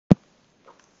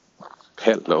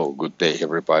Hello, good day,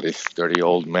 everybody. Dirty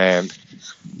old man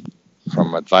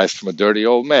from Advice from a Dirty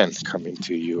Old Man coming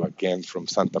to you again from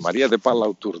Santa Maria de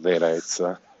Palau Turdera. It's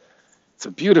a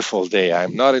beautiful day.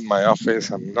 I'm not in my office.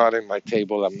 I'm not in my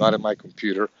table. I'm not in my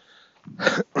computer.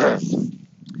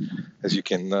 As you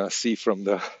can see from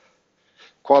the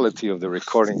quality of the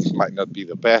recording, it might not be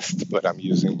the best, but I'm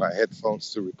using my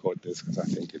headphones to record this because I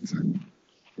think it's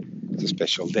a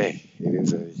special day. It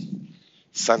is a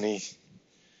sunny,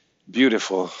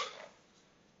 beautiful,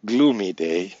 gloomy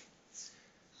day.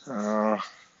 Uh,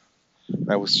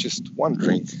 I was just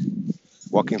wondering,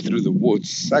 walking through the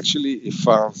woods. Actually, if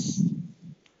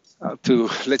to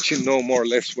let you know more or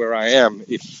less where I am,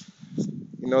 if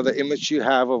you know the image you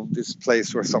have of this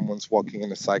place where someone's walking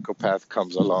and a psychopath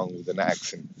comes along with an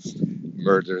axe and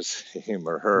murders him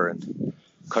or her and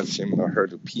cuts him or her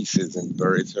to pieces and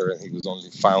buries her, and he was only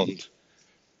found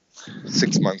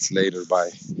 6 months later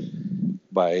by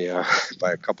uh,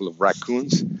 by a couple of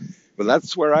raccoons. Well,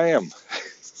 that's where I am.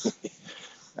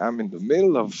 I'm in the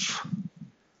middle of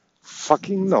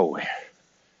fucking nowhere,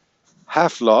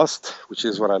 half lost, which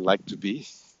is what I like to be,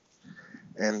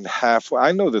 and half,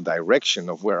 I know the direction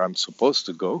of where I'm supposed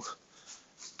to go,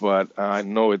 but I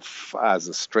know it as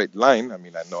a straight line. I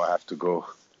mean, I know I have to go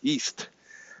east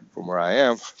from where I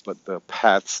am, but the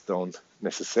paths don't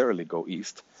necessarily go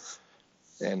east.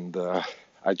 And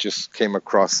I just came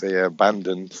across a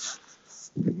abandoned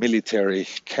military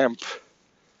camp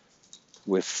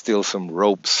with still some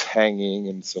ropes hanging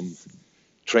and some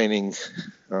training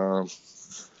uh,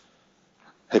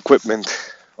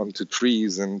 equipment onto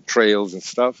trees and trails and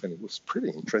stuff, and it was pretty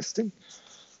interesting.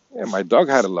 Yeah, my dog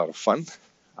had a lot of fun.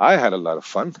 I had a lot of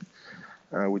fun.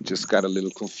 We just got a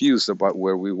little confused about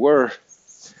where we were.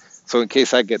 So in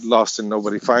case I get lost and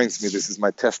nobody finds me, this is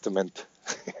my testament.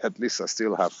 At least I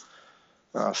still have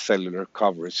cellular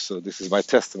coverage. So this is my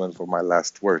testament for my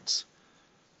last words.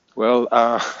 Well,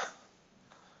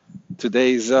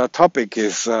 today's topic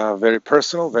is very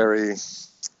personal, very,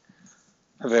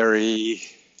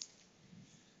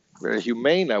 very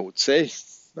humane, I would say.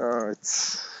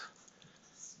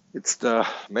 It's the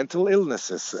mental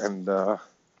illnesses and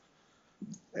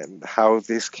how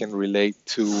this can relate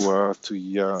to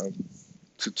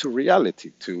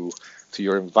reality, to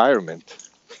your environment,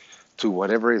 to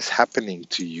whatever is happening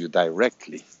to you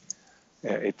directly.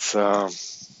 It's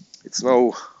it's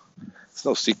no it's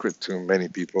no secret to many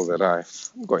people that I'm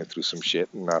going through some shit,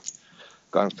 and I've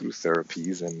gone through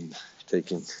therapies and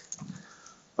taking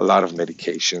a lot of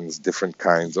medications, different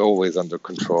kinds, always under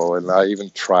control. And I even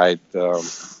tried the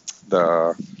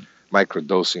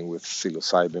microdosing with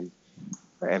psilocybin,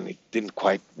 and it didn't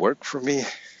quite work for me.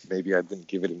 Maybe I didn't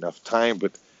give it enough time,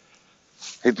 but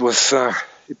it was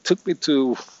it took me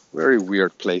to very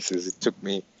weird places. It took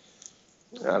me,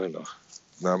 I don't know.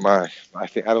 No, I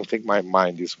don't think my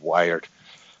mind is wired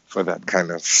for that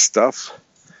kind of stuff.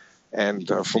 And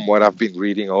from what I've been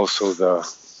reading, also the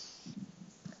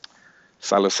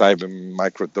psilocybin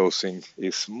microdosing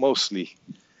is mostly,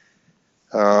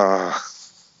 uh,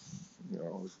 you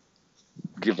know,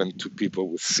 given to people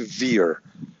with severe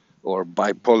or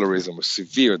bipolarism or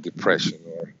severe depression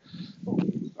or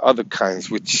other kinds,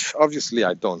 which obviously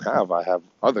I don't have. I have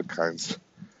other kinds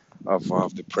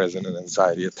of depression and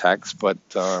anxiety attacks. But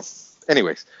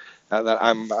anyways, that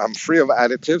I'm free of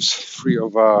additives, free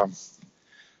of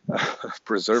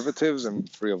preservatives, and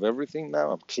free of everything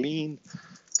now. I'm clean,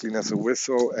 clean as a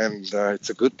whistle, and it's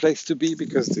a good place to be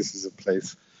because this is a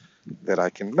place that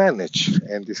I can manage,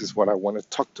 and this is what I want to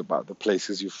talk about: the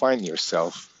places you find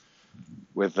yourself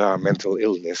with mental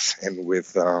illness and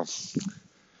with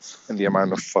and the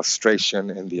amount of frustration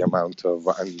and the amount of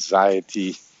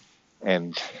anxiety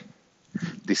and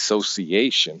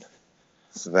dissociation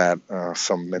that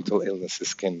some mental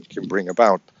illnesses can bring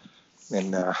about.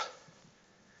 And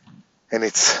and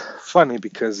it's funny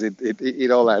because it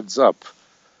all adds up.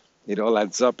 It all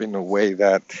adds up in a way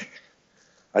that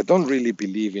I don't really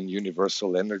believe in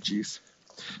universal energies.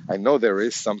 I know there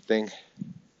is something.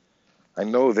 I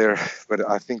know there, but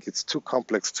I think it's too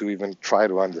complex to even try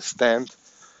to understand,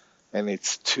 and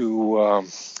it's too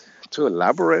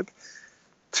elaborate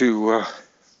to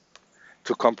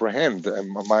to comprehend.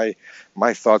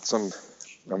 My thoughts on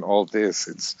all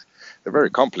this, they're very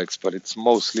complex, but it's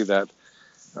mostly that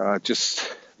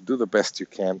just do the best you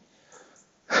can.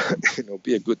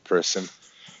 Be a good person,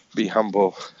 be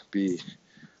humble, be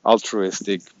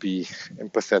altruistic, be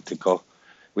empathetical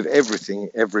with everything,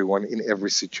 everyone, in every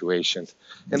situation,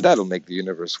 and that'll make the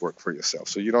universe work for yourself.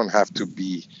 So you don't have to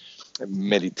be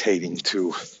meditating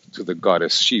to the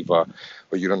goddess Shiva,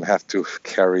 or you don't have to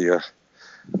carry a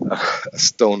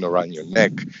stone around your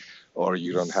neck, or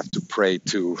you don't have to pray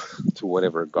to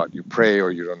whatever God you pray, or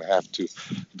you don't have to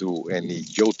do any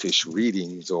Jyotish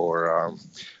readings or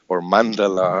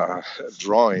mandala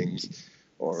drawings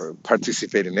or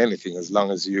participate in anything, as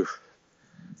long as you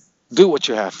do what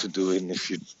you have to do, and if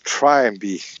you try and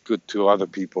be good to other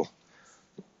people.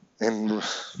 And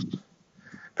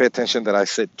pay attention that I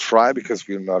said try, because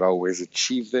we'll not always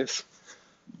achieve this.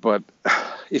 But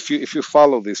if you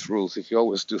follow these rules, if you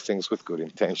always do things with good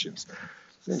intentions,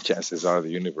 then chances are the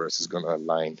universe is going to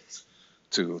align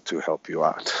to help you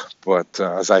out. But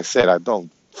as I said, I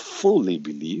don't fully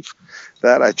believe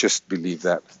that. I just believe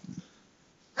that,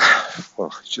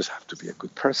 well, you just have to be a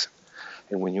good person.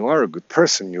 And when you are a good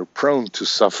person, you're prone to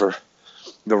suffer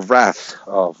the wrath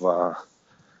of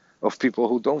people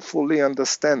who don't fully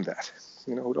understand that.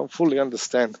 Who don't fully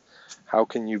understand, how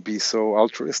can you be so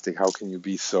altruistic? How can you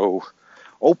be so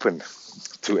open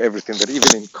to everything, that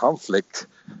even in conflict,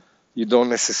 you don't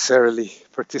necessarily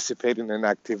participate in an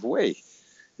active way.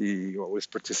 You always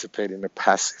participate in a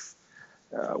passive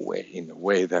way, in a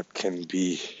way that can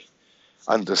be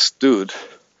understood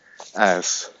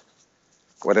as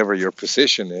whatever your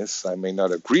position is. I may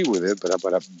not agree with it,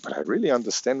 but I really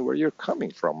understand where you're coming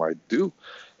from. I do,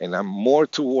 and I'm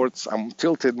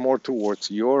tilted more towards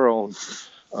your own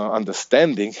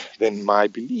understanding than my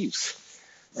beliefs.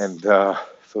 And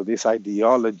so this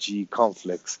ideology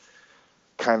conflicts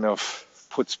kind of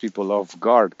puts people off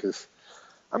guard, because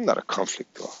I'm not a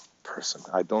conflict person.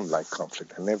 I don't like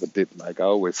conflict. I never did like. I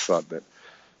always thought that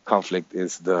conflict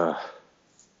is the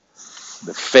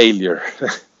failure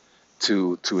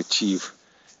to achieve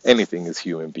anything as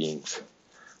human beings.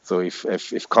 So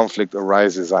if conflict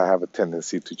arises, I have a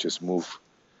tendency to just move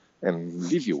and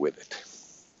leave you with it.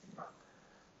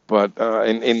 But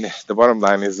in the bottom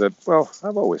line is that, well,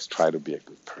 I've always tried to be a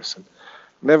good person.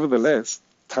 Nevertheless,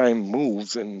 time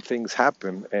moves and things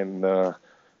happen, and a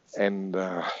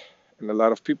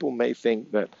lot of people may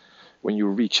think that when you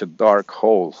reach a dark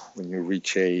hole, when you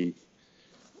reach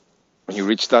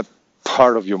that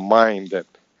part of your mind that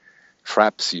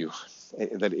traps you,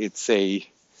 that it's a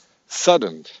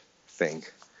sudden thing.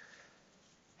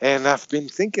 And I've been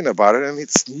thinking about it, and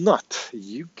it's not.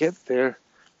 You get there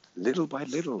little by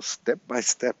little, step by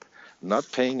step, not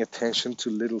paying attention to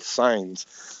little signs,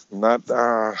 not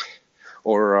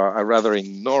or rather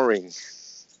ignoring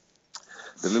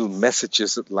the little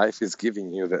messages that life is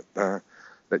giving you, that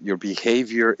your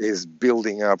behavior is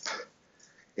building up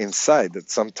inside. That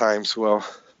sometimes, well,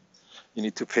 you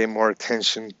need to pay more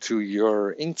attention to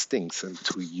your instincts and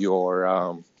to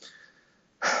your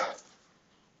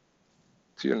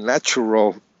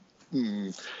natural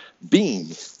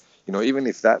being. Even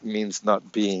if that means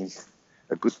not being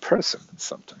a good person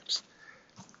sometimes.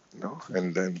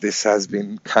 And then this has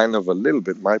been kind of a little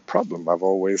bit my problem. I've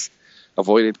always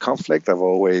avoided conflict. I've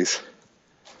always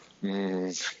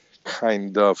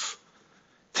kind of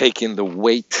taken the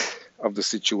weight of the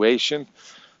situation,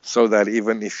 so that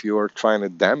even if you're trying to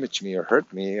damage me or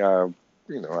hurt me, I'll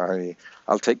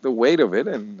take the weight of it,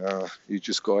 and you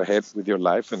just go ahead with your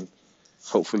life, and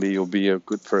hopefully you'll be a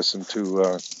good person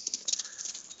to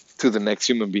the next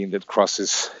human being that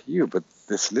crosses you. But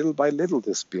this little by little,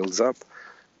 this builds up,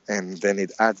 and then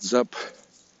it adds up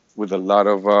with a lot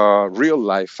of real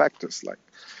life factors. Like,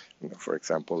 for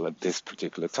example, at this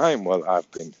particular time, well, I've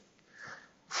been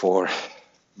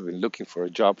looking for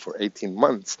a job for 18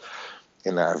 months,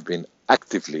 and I've been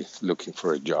actively looking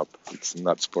for a job. It's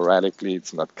not sporadically,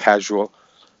 it's not casual.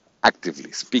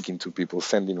 Actively speaking to people,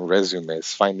 sending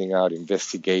resumes, finding out,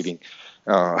 investigating,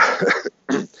 uh,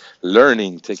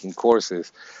 learning, taking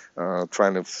courses,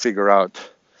 trying to figure out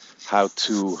how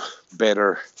to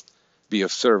better be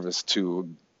of service to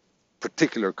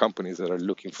particular companies that are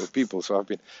looking for people. So I've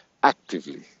been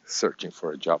actively searching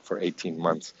for a job for 18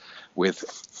 months with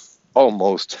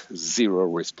almost zero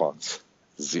response.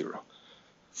 Zero.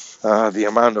 The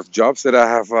amount of jobs that I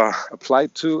have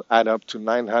applied to add up to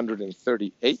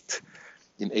 938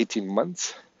 in 18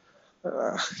 months.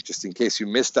 Just in case you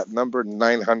missed that number,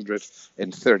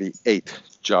 938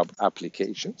 job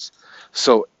applications.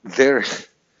 So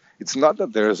it's not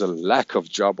that there is a lack of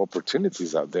job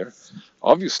opportunities out there.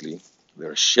 Obviously, there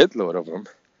are a shitload of them.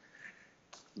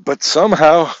 But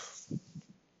somehow,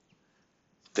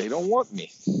 they don't want me.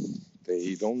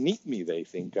 They don't need me. They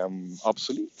think I'm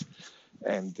obsolete.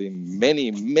 And in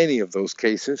many, many of those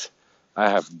cases,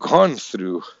 I have gone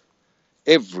through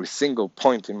every single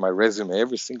point in my resume,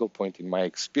 every single point in my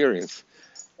experience,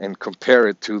 and compare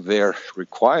it to their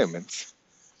requirements.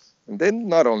 And then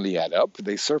not only add up,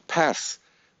 they surpass.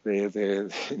 They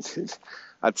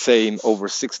I'd say in over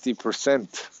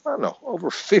 60%, I don't know, over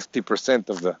 50%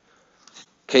 of the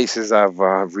cases I've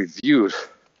reviewed,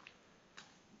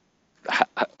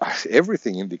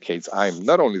 everything indicates I'm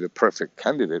not only the perfect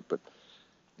candidate, but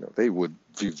they would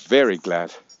be very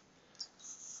glad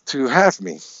to have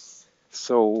me.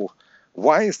 So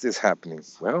why is this happening?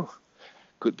 Well,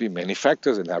 could be many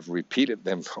factors, and I've repeated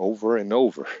them over and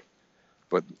over.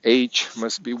 But age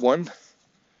must be one.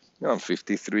 I'm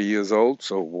 53 years old,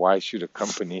 so why should a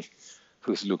company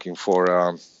who's looking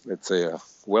for, let's say, a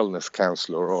wellness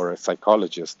counselor or a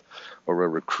psychologist or a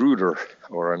recruiter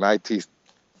or an IT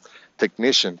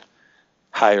technician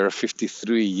hire a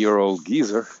 53-year-old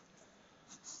geezer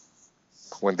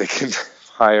when they can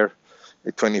hire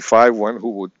a 25 one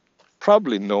who would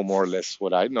probably know more or less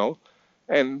what I know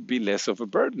and be less of a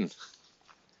burden,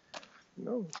 you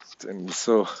know?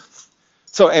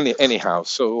 And anyhow,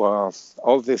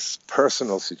 all this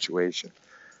personal situation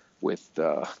with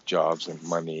jobs and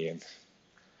money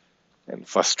and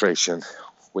frustration,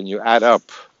 when you add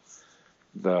up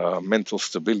the mental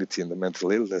stability and the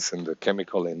mental illness and the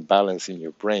chemical imbalance in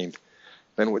your brain,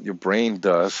 then what your brain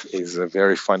does is a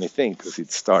very funny thing, because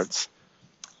it starts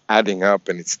adding up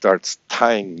and it starts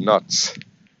tying knots,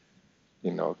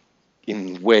 you know,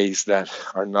 in ways that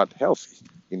are not healthy,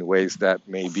 in ways that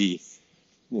maybe,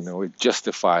 it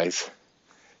justifies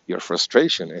your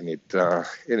frustration, and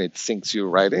it sinks you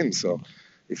right in. So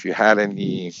if you had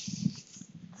any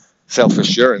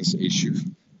self-assurance issues,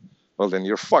 well, then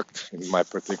you're fucked in my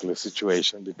particular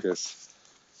situation, because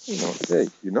hey,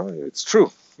 it's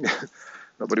true.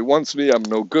 Nobody wants me. I'm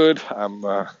no good. I'm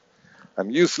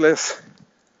useless.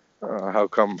 How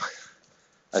come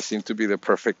I seem to be the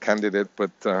perfect candidate,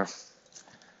 but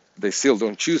they still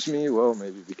don't choose me? Well,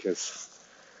 maybe because,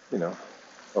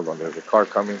 hold on, there's a car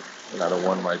coming, and I don't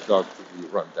want my dog to be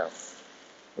run down.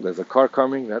 Well, there's a car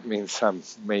coming. That means I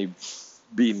may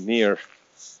be near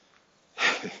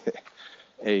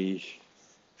a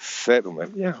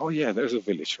settlement. Yeah, oh yeah, there's a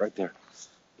village right there.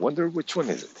 Wonder which one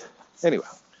is it? Anyway,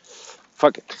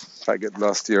 fuck it. If I get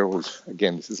lost here, well,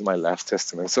 again, this is my last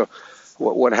testament. So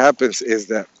what happens is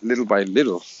that little by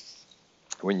little,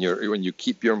 when you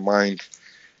keep your mind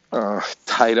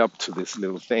tied up to these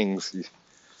little things,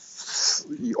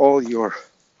 all your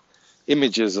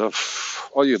images of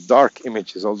all your dark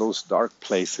images, all those dark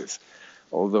places,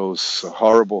 all those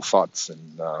horrible thoughts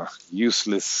and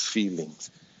useless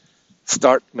feelings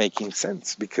start making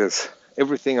sense, because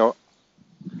everything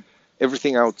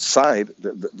outside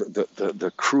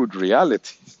the crude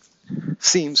reality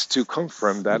seems to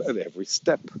confirm that at every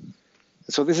step.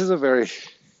 So this is a very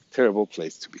terrible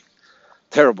place to be.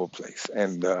 Terrible place.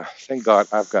 And thank God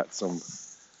I've got some,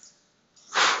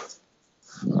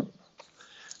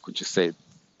 could you say,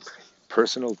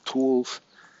 personal tools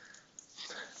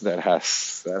that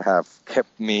have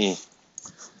kept me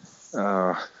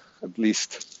uh, at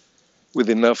least with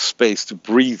enough space to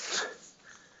breathe,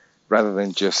 rather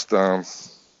than just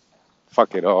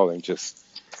fuck it all and just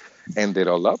end it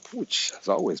all up, which has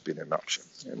always been an option.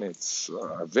 And it's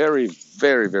a very,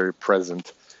 very, very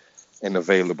present and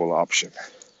available option.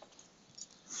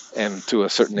 And to a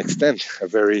certain extent, a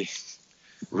very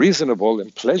reasonable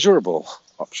and pleasurable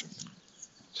option.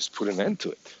 Just put an end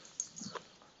to it.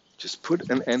 Just put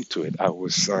an end to it. I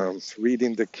was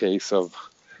reading the case of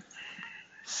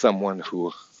someone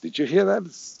who. Did you hear that?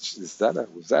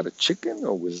 Was that a chicken,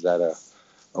 or was that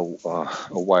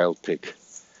a wild pig?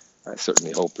 I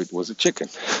certainly hope it was a chicken,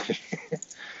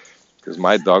 because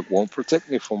my dog won't protect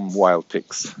me from wild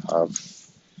pigs. I've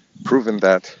proven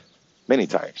that many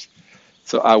times.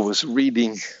 So I was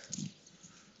reading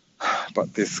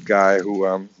about this guy who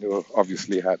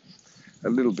obviously had a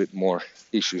little bit more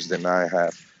issues than I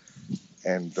have,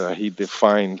 and he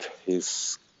defined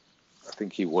his. I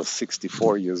think he was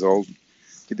 64 years old.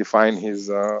 He defined his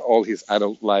all his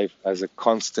adult life as a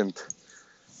constant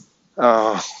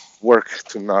uh, work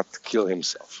to not kill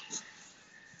himself,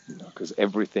 because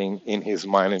everything in his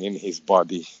mind and in his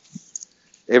body,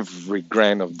 every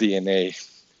grain of DNA,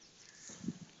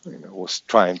 was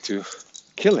trying to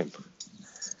kill him,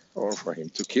 or for him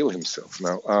to kill himself.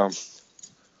 Now,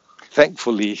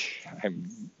 thankfully, I'm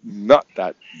not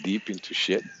that deep into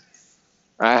shit.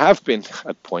 I have been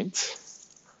at points,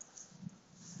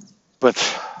 but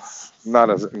not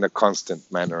as in a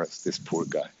constant manner as this poor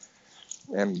guy.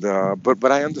 And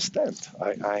but I understand.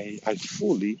 I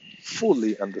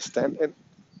fully understand, and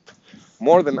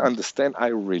more than understand, I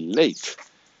relate,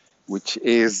 which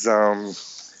is the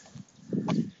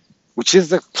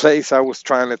place I was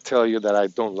trying to tell you that I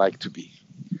don't like to be,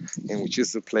 and which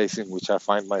is the place in which I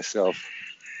find myself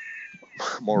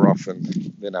more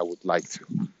often than I would like to.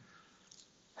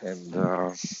 And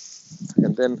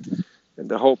then And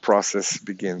the whole process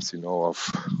begins, of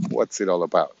what's it all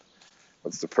about?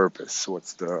 What's the purpose?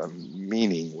 What's the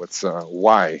meaning? What's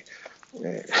why?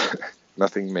 Eh,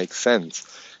 Nothing makes sense.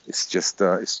 It's just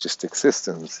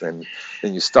existence, and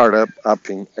then you start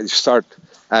you start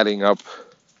adding up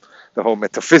the whole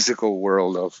metaphysical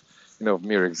world of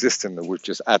mere existence, which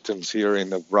is atoms here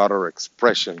in a broader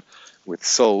expression, with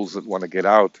souls that want to get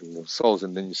out and the souls,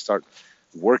 and then you start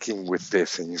working with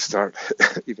this, and you start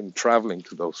even traveling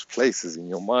to those places in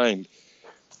your mind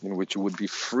in which you would be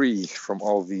free from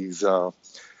all these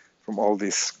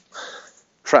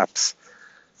traps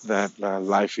that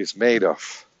life is made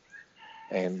of.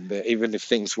 And even if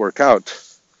things work out,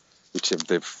 which if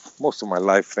they've most of my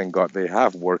life, thank God, they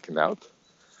have working out,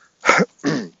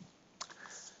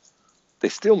 they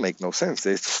still make no sense.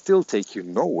 They still take you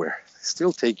nowhere. They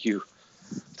still take you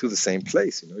to the same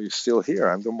place. You're still here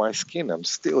under my skin. I'm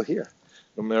still here.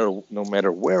 No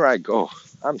matter where I go,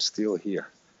 I'm still here.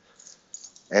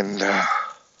 And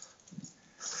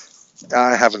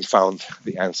I haven't found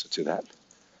the answer to that.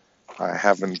 I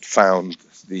haven't found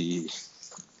the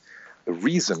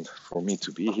reason for me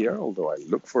to be here, although I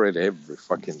look for it every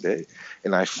fucking day,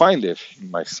 and I find it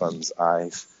in my son's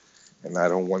eyes. And I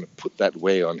don't want to put that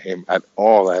way on him at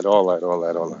all, at all, at all,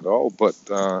 at all, at all. But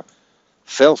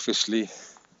selfishly,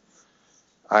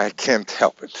 I can't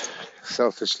help it.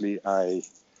 Selfishly, I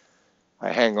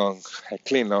hang on, I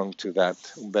cling on to that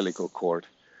umbilical cord,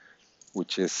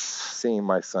 which is seeing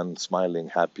my son smiling,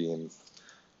 happy,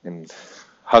 and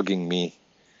hugging me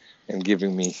and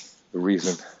giving me the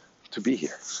reason to be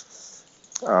here.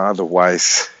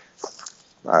 Otherwise,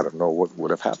 I don't know what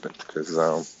would have happened, because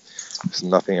there's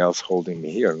nothing else holding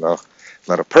me here. No,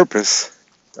 not a purpose.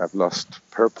 I've lost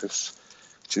purpose,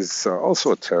 which is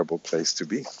also a terrible place to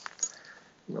be.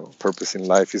 Purpose in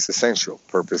life is essential.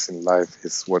 Purpose in life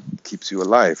is what keeps you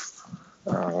alive.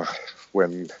 Uh,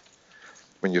 when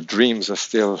when your dreams are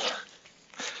still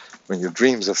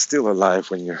alive,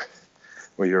 when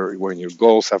your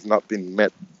goals have not been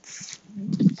met,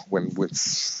 when with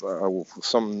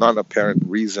some non-apparent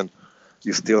reason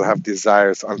you still have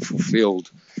desires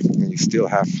unfulfilled, and you still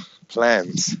have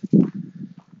plans,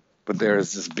 but there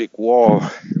is this big wall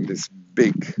and this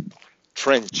big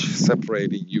trench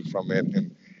separating you from it,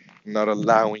 and not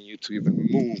allowing you to even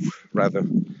move. Rather,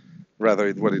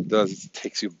 what it does is it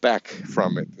takes you back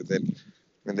from it.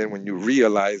 And then when you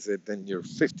realize it, then you're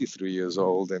 53 years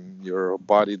old, and your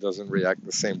body doesn't react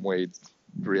the same way it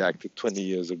reacted 20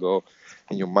 years ago,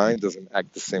 and your mind doesn't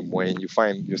act the same way, and you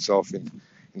find yourself in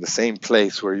the same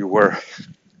place where you were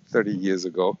 30 years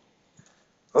ago.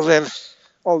 Well, then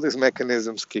all these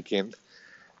mechanisms kick in,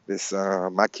 these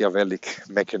Machiavellic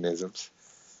mechanisms,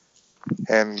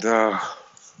 and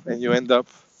you end up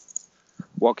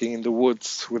walking in the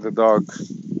woods with a dog,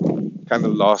 kind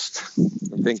of lost,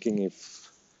 and thinking if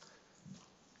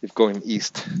going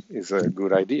east is a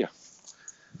good idea.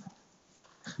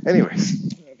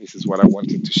 Anyways, this is what I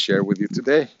wanted to share with you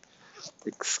today.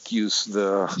 Excuse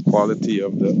the quality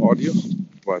of the audio,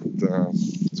 but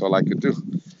that's all I could do.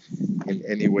 In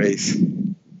any ways,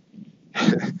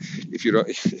 if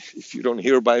you don't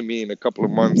hear by me in a couple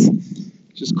of months,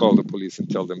 just call the police and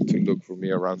tell them to look for me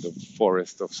around the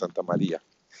forest of Santa Maria,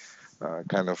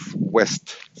 kind of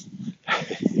west.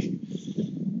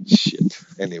 Shit.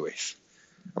 Anyways,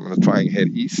 I'm gonna try and head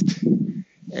east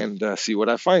and see what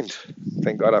I find.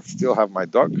 Thank God I still have my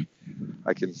dog.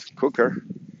 I can cook her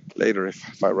later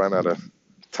if I run out of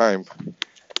time.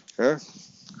 Huh?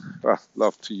 Well,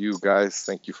 love to you guys.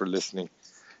 Thank you for listening,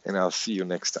 and I'll see you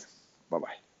next time. Bye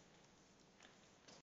bye.